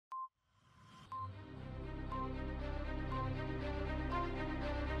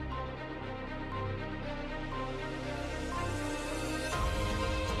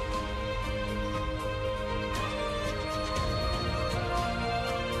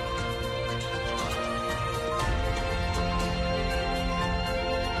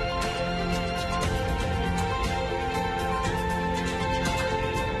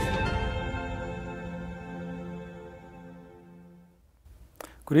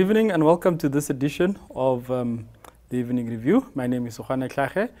Good evening and welcome to this edition of the Evening Review. My name is Rosa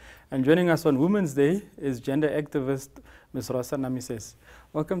Namises, and joining us on Women's Day is gender activist Ms. Rosa Namises.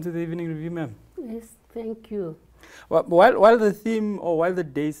 Welcome to the Evening Review, ma'am. Yes, thank you. Well, while the theme or while the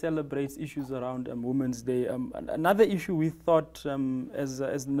day celebrates issues around Women's Day, another issue we thought as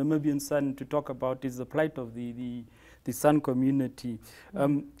the Namibian San to talk about is the plight of the San community.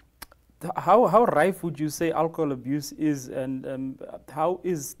 How rife would you say alcohol abuse is, and how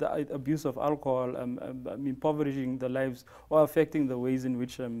is the abuse of alcohol impoverishing the lives or affecting the ways in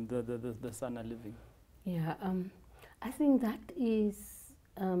which the San are living? Yeah, I think that is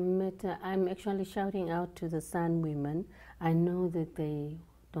a matter. I'm actually shouting out to the San women. I know that they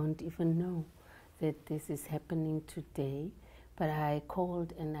don't even know that this is happening today, but I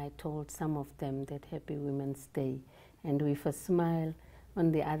called and I told some of them that Happy Women's Day, and with a smile on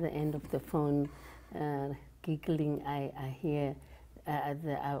the other end of the phone, giggling, I hear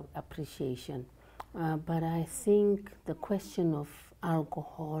the appreciation. But I think the question of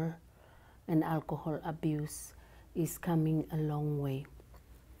alcohol and alcohol abuse is coming a long way.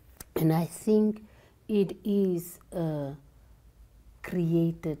 And I think it is a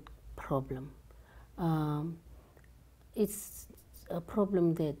created problem. It's a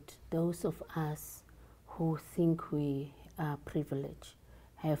problem that those of us who think we are privileged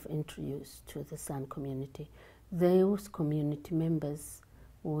have introduced to the San community. Those community members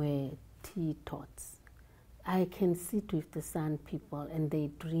were teetots. I can sit with the San people and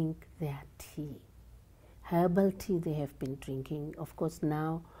they drink their tea. Herbal tea they have been drinking. Of course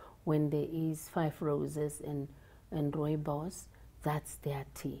now when there is 5 Roses and rooibos, that's their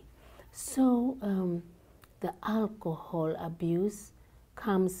tea. So the alcohol abuse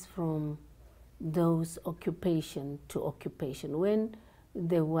comes from those occupation to occupation. When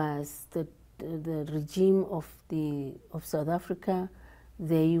there was the regime of South Africa,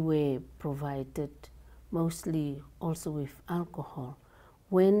 they were provided mostly also with alcohol.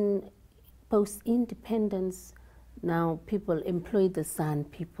 When post-independence, now people employ the San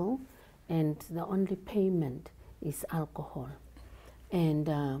people, and the only payment is alcohol and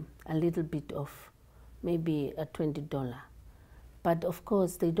a little bit of maybe a $20. But of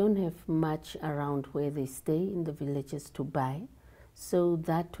course, they don't have much around where they stay in the villages to buy. So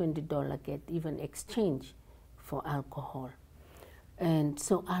that $20 get even exchanged for alcohol. And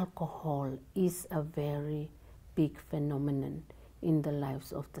so alcohol is a very big phenomenon in the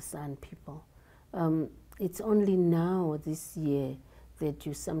lives of the San people. It's only now, this year, that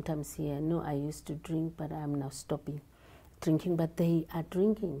you sometimes hear, no, I used to drink, but I'm now stopping drinking. But they are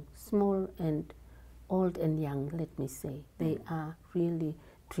drinking, small and old and young, let me say. They are really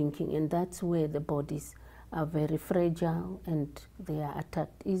drinking, and that's where the bodies are very fragile and they are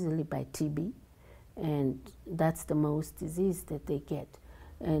attacked easily by TB, and that's the most disease that they get.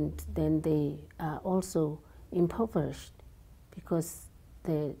 And then they are also impoverished because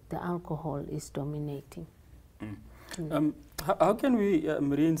the alcohol is dominating. How can we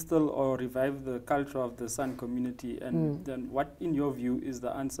reinstill or revive the culture of the San community, and then what, in your view, is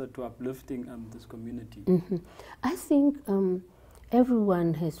the answer to uplifting this community? I think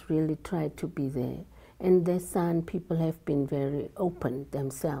everyone has really tried to be there, and the San people have been very open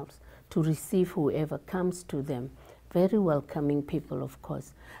themselves to receive whoever comes to them. Very welcoming people, of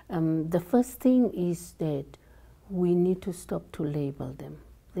course. The first thing is that we need to stop to label them.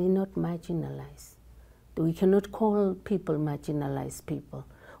 They're not marginalized. We cannot call people marginalized people.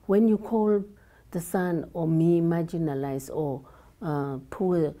 When you call the San or me marginalized or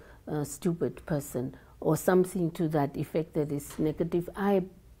poor, stupid person or something to that effect that is negative, I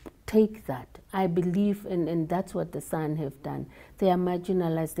take that. I believe, and that's what the San have done. They are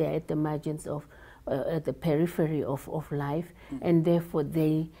marginalized, they are at the margins of, at the periphery of life, and therefore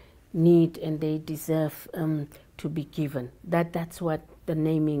they need and they deserve to be given. That's what the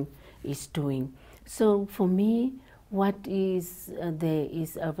naming is doing. So for me, what is there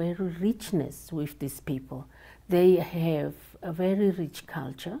is a very richness with these people. They have a very rich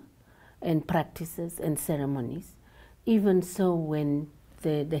culture and practices and ceremonies. Even so, when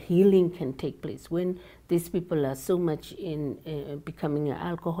the healing can take place, when these people are so much in becoming an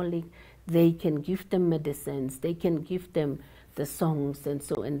alcoholic, they can give them medicines, they can give them the songs and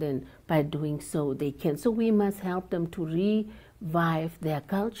so, and then by doing so they can. So we must help them to revive their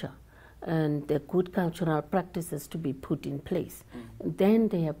culture and the good cultural practices to be put in place. Then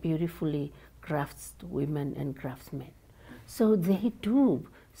they are beautifully craftswomen and craftsmen. So they do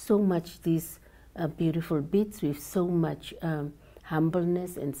so much these beautiful bits with so much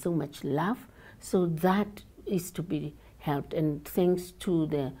humbleness and so much love. So that is to be helped. And thanks to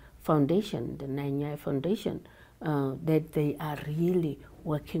the foundation, the Nanyai Foundation, that they are really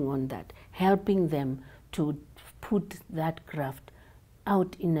working on that, helping them to put that craft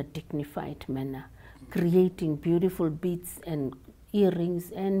out in a dignified manner, creating beautiful beads and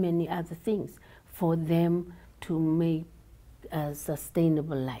earrings and many other things for them to make a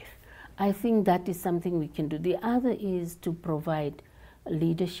sustainable life. I think that is something we can do. The other is to provide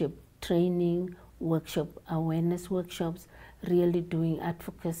leadership training, awareness workshops, really doing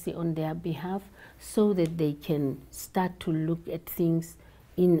advocacy on their behalf so that they can start to look at things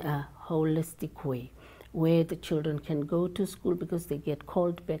in a holistic way, where the children can go to school because they get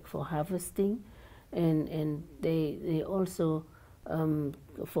called back for harvesting, and they also,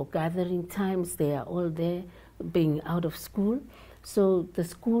 for gathering times, they are all there being out of school. So the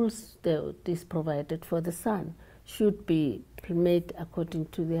schools that is provided for the son should be made according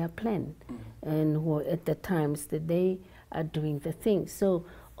to their plan and at the times that they are doing the things. So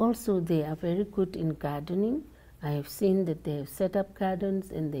also they are very good in gardening. I have seen that they have set up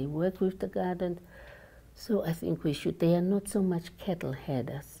gardens and they work with the gardens. So I think we should, they are not so much cattle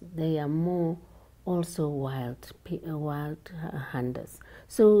headers. They are more also wild hunters.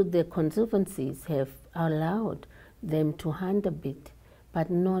 So the conservancies have allowed them to hunt a bit,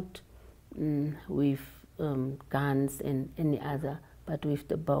 but not with guns and any other, but with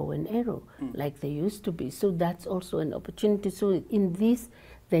the bow and arrow, like they used to be. So that's also an opportunity. So in this,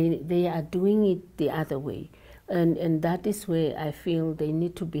 they are doing it the other way. And that is where I feel they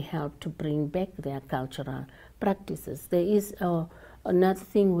need to be helped to bring back their cultural practices. There is another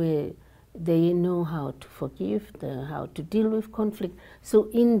thing where they know how to forgive, how to deal with conflict. So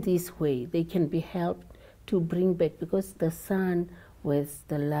in this way, they can be helped to bring back, because the son was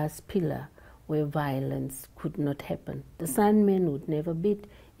the last pillar where violence could not happen. The son man would never beat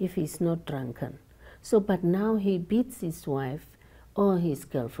if he's not drunken. So, but now he beats his wife or his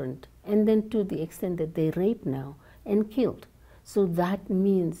girlfriend, and then to the extent that they rape now and killed. So that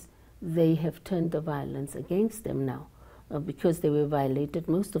means they have turned the violence against them now, because they were violated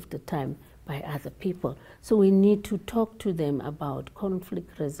most of the time by other people. So we need to talk to them about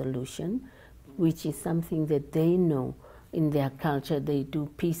conflict resolution, which is something that they know in their culture. They do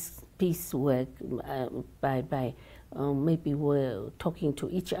peace work by maybe we're talking to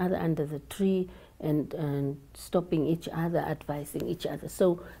each other under the tree and stopping each other, advising each other.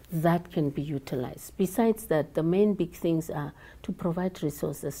 So that can be utilized. Besides that, the main big things are to provide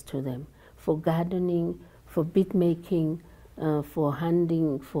resources to them for gardening, for bead making, for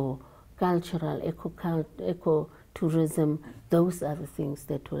hunting, for cultural, eco-tourism. Those are the things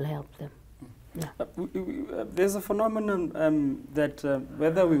that will help them. Yeah. There's a phenomenon that,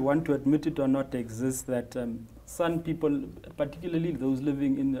 whether we want to admit it or not, exists, that some people, particularly those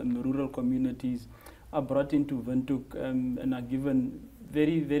living in rural communities, are brought into Windhoek and are given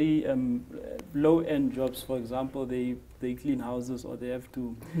very, very low-end jobs. For example, they clean houses, or they have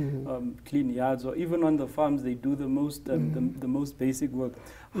to clean yards, or even on the farms they do the most the most basic work.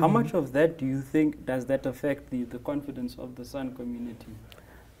 How much of that do you think does that affect the confidence of the San community?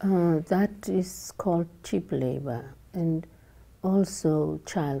 That is called cheap labor and also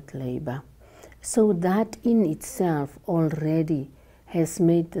child labor. So that in itself already has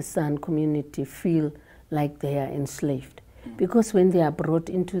made the San community feel like they are enslaved. Because when they are brought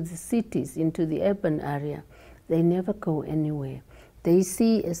into the cities, into the urban area, they never go anywhere. They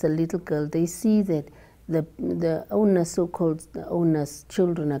see, as a little girl, they see that the owner, so-called owner's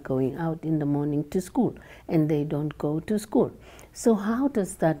children are going out in the morning to school, and they don't go to school. So how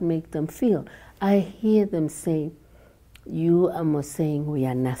does that make them feel? I hear them say, you are saying we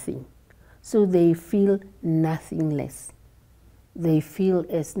are nothing. So they feel nothing less. They feel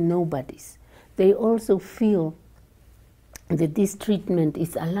as nobodies. They also feel that this treatment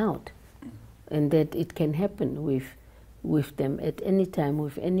is allowed and that it can happen with them at any time,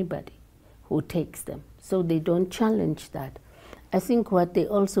 with anybody who takes them. So they don't challenge that. I think what they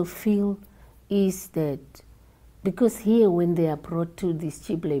also feel is that, because here when they are brought to this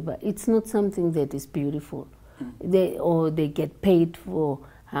cheap labor, it's not something that is beautiful. They get paid for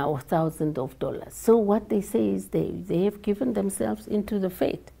thousands of dollars. So what they say is they have given themselves into the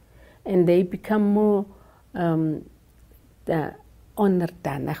faith, and they become more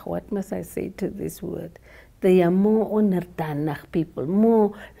onderdanig. What must I say to this word? They are more onderdanig people,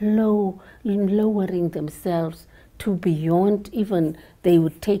 more lowering themselves to beyond even, they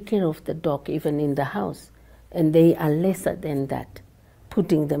would take care of the dog even in the house, and they are lesser than that,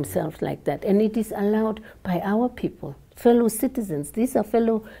 putting themselves like that. And it is allowed by our people, fellow citizens. These are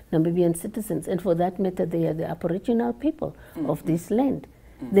fellow Namibian citizens, and for that matter, they are the Aboriginal people of this land.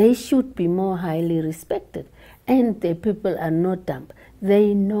 They should be more highly respected, and the people are not dumb.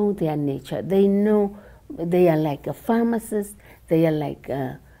 They know their nature. They know They are like a pharmacist, they are like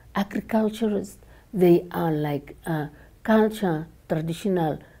agriculturists, they are like a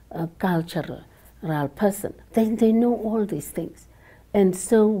traditional cultural person. They know all these things. And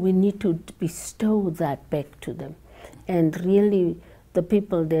so we need to bestow that back to them. And really, the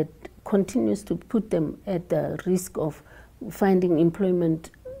people that continues to put them at the risk of finding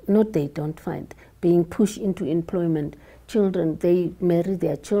employment, not they don't find, being pushed into employment, children, they marry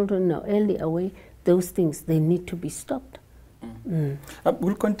their children now early away, those things, they need to be stopped.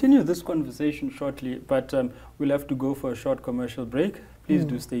 We'll continue this conversation shortly, but we'll have to go for a short commercial break. Please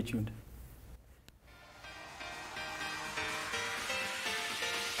do stay tuned.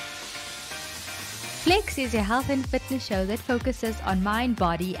 Flex is a health and fitness show that focuses on mind,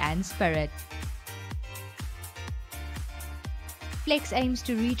 body and spirit. Flex aims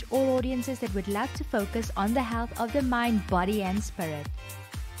to reach all audiences that would love to focus on the health of the mind, body and spirit.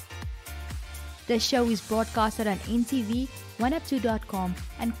 The show is broadcasted on NTV, 1up2.com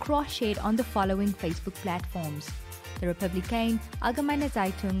and cross-shared on the following Facebook platforms: The Republican, Algemene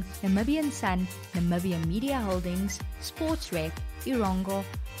Zeitung, Namibian Sun, Namibian Media Holdings, Sports Rec, Irongo,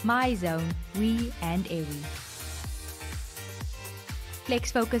 My Zone, We and Ewi.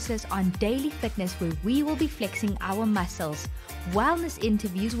 Flex focuses on daily fitness where we will be flexing our muscles, wellness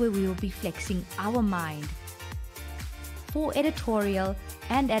interviews where we will be flexing our mind. For editorial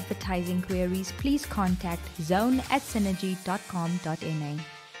and advertising queries, please contact zone@synergy.com.na.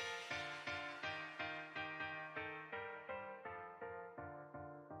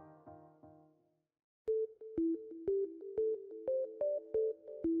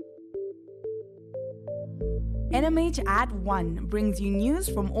 NMH at 1 brings you news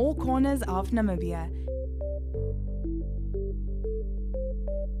from all corners of Namibia.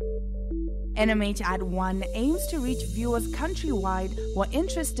 NMH at 1 aims to reach viewers countrywide who are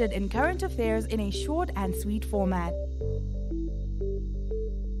interested in current affairs in a short and sweet format.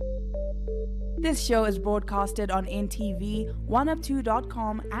 This show is broadcasted on NTV,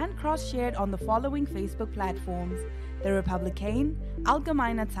 1up2.com and cross-shared on the following Facebook platforms: The Republican,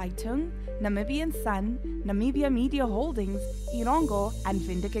 Algemene Zeitung, Namibian Sun, Namibia Media Holdings, Irongo and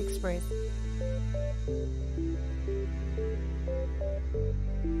Vindic Express.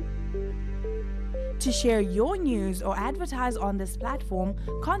 To share your news or advertise on this platform,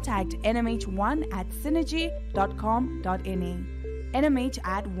 contact nmh1@synergy.com.na. NMH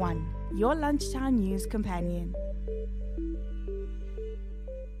at 1, your lunchtime news companion.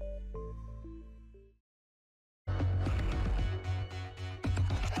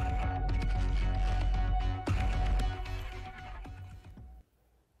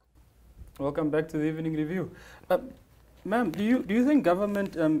 Welcome back to the Evening Review. Ma'am, do you think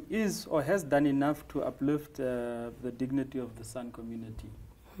government is or has done enough to uplift the dignity of the San community?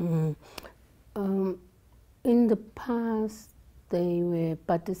 In the past, they were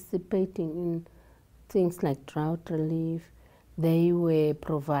participating in things like drought relief. They were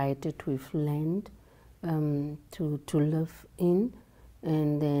provided with land to live in,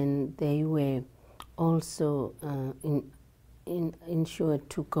 and then they were also ensured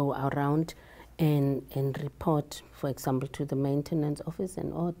to go around and report, for example, to the maintenance office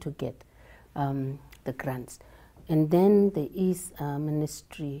and or to get the grants. And then there is a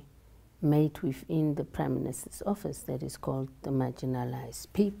ministry made within the Prime Minister's office that is called the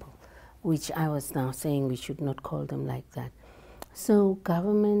marginalised people, which I was now saying we should not call them like that. So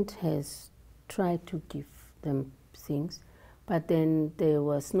government has tried to give them things, but then there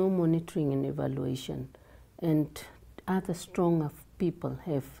was no monitoring and evaluation, and other stronger people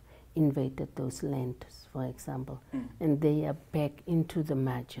have invaded those lands, for example, and they are back into the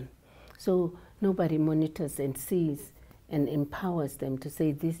margin. So nobody monitors and sees and empowers them to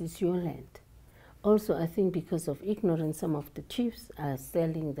say, this is your land. Also, I think because of ignorance, some of the chiefs are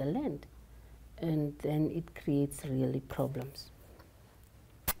selling the land, and then it creates really problems.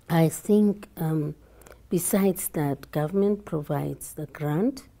 I think besides that, government provides the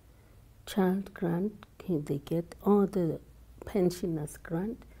grant, child grant, they get, or the pensioners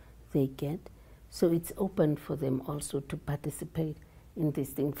grant, they get. So it's open for them also to participate in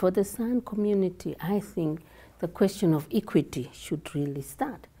this thing. For the San community, I think the question of equity should really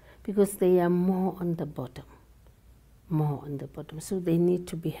start, because they are more on the bottom, So they need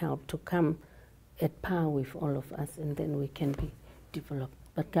to be helped to come at par with all of us, and then we can be developed.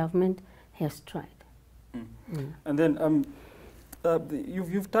 But government has tried. And then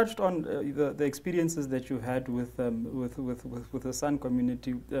you've touched on the experiences that you had with the San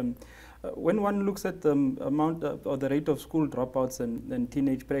community. When one looks at the amount or the rate of school dropouts and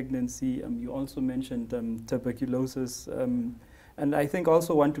teenage pregnancy, you also mentioned tuberculosis And I think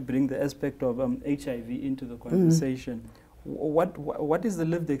also want to bring the aspect of HIV into the conversation. What is the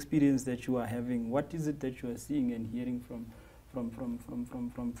lived experience that you are having? What is it that you are seeing and hearing from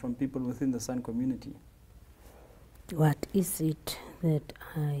people within the San community? What is it that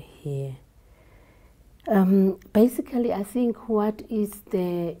I hear? Basically, I think what is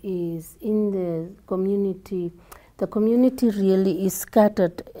there is in the community really is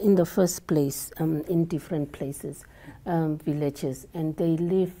scattered in the first place in different places, villages, and they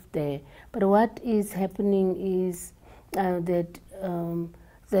live there. But what is happening is that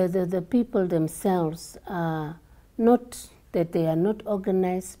the people themselves are not, that they are not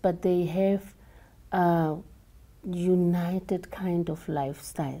organized, but they have a united kind of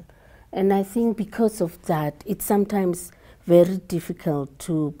lifestyle. And I think because of that, it's sometimes very difficult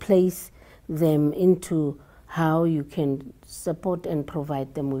to place them into how you can support and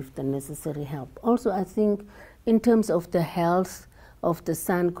provide them with the necessary help. Also, I think in terms of the health of the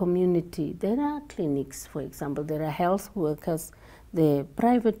San community, there are clinics, for example, there are health workers, the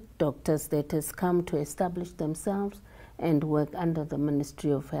private doctors that has come to establish themselves and work under the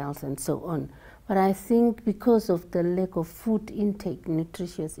Ministry of Health and so on. But I think because of the lack of food intake,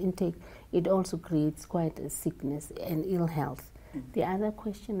 nutritious intake, it also creates quite a sickness and ill health. The other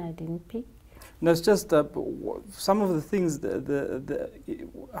question I didn't pick? No, it's just some of the things, the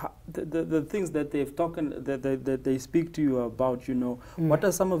things that they've talked, that they speak to you about, you know, what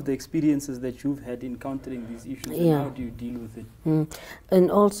are some of the experiences that you've had encountering these issues, and how do you deal with it? And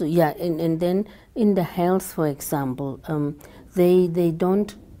also, and then in the health, for example, they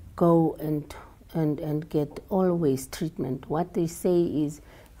don't go and get always treatment. What they say is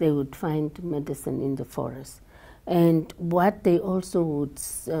they would find medicine in the forest. And what they also would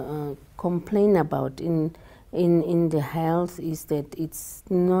complain about in the health is that it's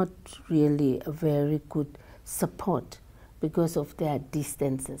not really a very good support because of their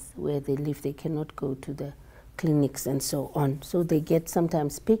distances where they live. They cannot go to the clinics and so on. So they get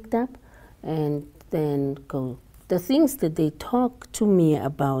sometimes picked up and then go. The things that they talk to me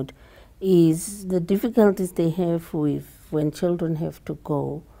about is the difficulties they have with when children have to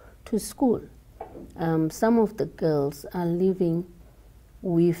go to school. Some of the girls are living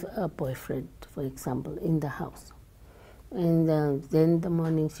with a boyfriend, for example, in the house. And then the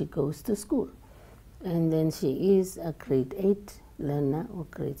morning she goes to school. And then she is a grade 8 learner or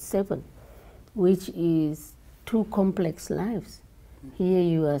grade 7, which is two complex lives. Here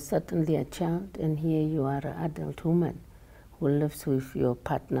you are certainly a child, and here you are an adult woman who lives with your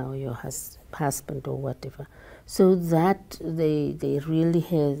partner or your husband or whatever. So that they really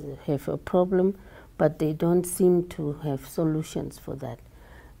have a problem, but they don't seem to have solutions for that.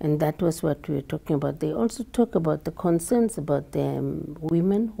 And that was what we were talking about. They also talk about the concerns about the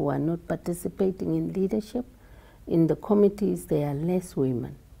women who are not participating in leadership. In the committees, there are less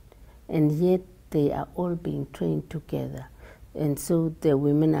women, and yet they are all being trained together. And so the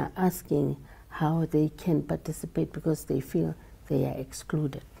women are asking how they can participate because they feel they are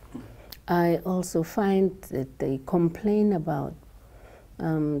excluded. I also find that they complain about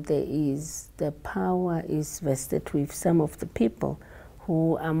the power is vested with some of the people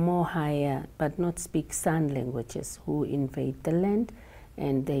who are more higher but not speak San languages, who invade the land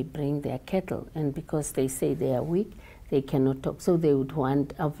and they bring their cattle. And because they say they are weak, they cannot talk. So they would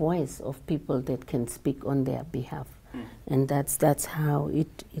want a voice of people that can speak on their behalf. And that's how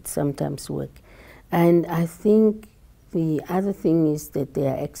it sometimes works. And I think the other thing is that they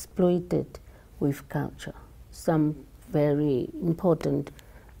are exploited with culture. Some very important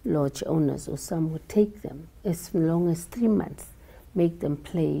lodge owners or some would take them as long as 3 months, make them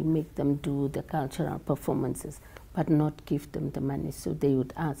play, make them do the cultural performances, but not give them the money. So they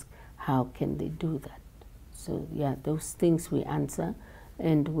would ask, how can they do that? So yeah, those things we answer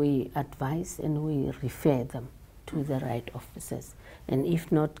and we advise and we refer them to the right officers. And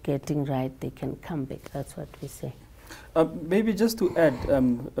if not getting right, they can come back. That's what we say. Maybe just to add,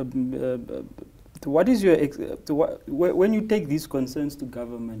 what is your when you take these concerns to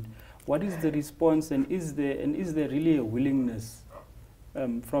government, what is the response, and is there really a willingness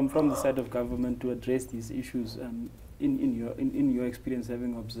from the side of government to address these issues in your experience,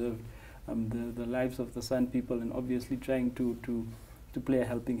 having observed the lives of the San people and obviously trying to play a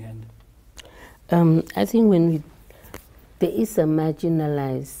helping hand? I think there is a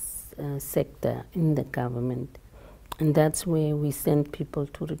marginalized sector in the government, and that's where we send people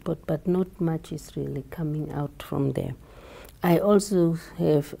to report, but not much is really coming out from there. I also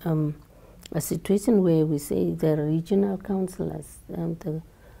have a situation where we say the regional councillors and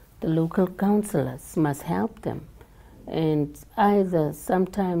the local councillors must help them. And either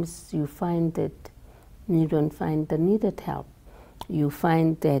sometimes you find that you don't find the needed help, you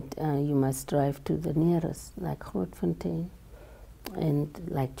find that you must drive to the nearest, like Grootfontein and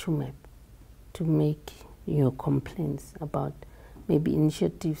like Chumep, to make your complaints about maybe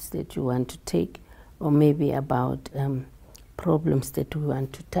initiatives that you want to take, or maybe about problems that we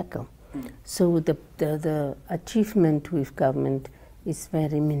want to tackle. So the achievement with government is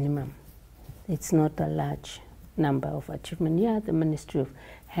very minimum. It's not a large number of achievement. Yeah, the Ministry of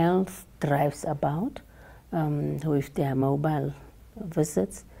Health drives about with their mobile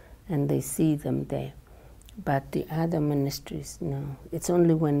visits, and they see them there. But the other ministries, no. It's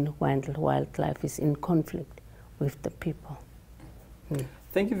only when wildlife is in conflict with the people.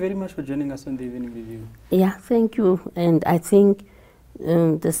 Thank you very much for joining us on the Evening Review. Yeah, thank you. And I think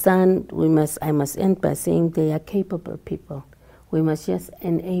the Sun, I must end by saying they are capable people. We must just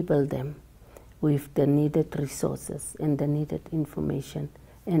enable them with the needed resources and the needed information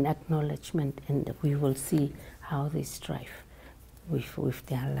and acknowledgement, and we will see how they strive with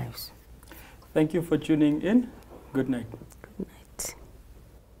their lives. Thank you for tuning in. Good night.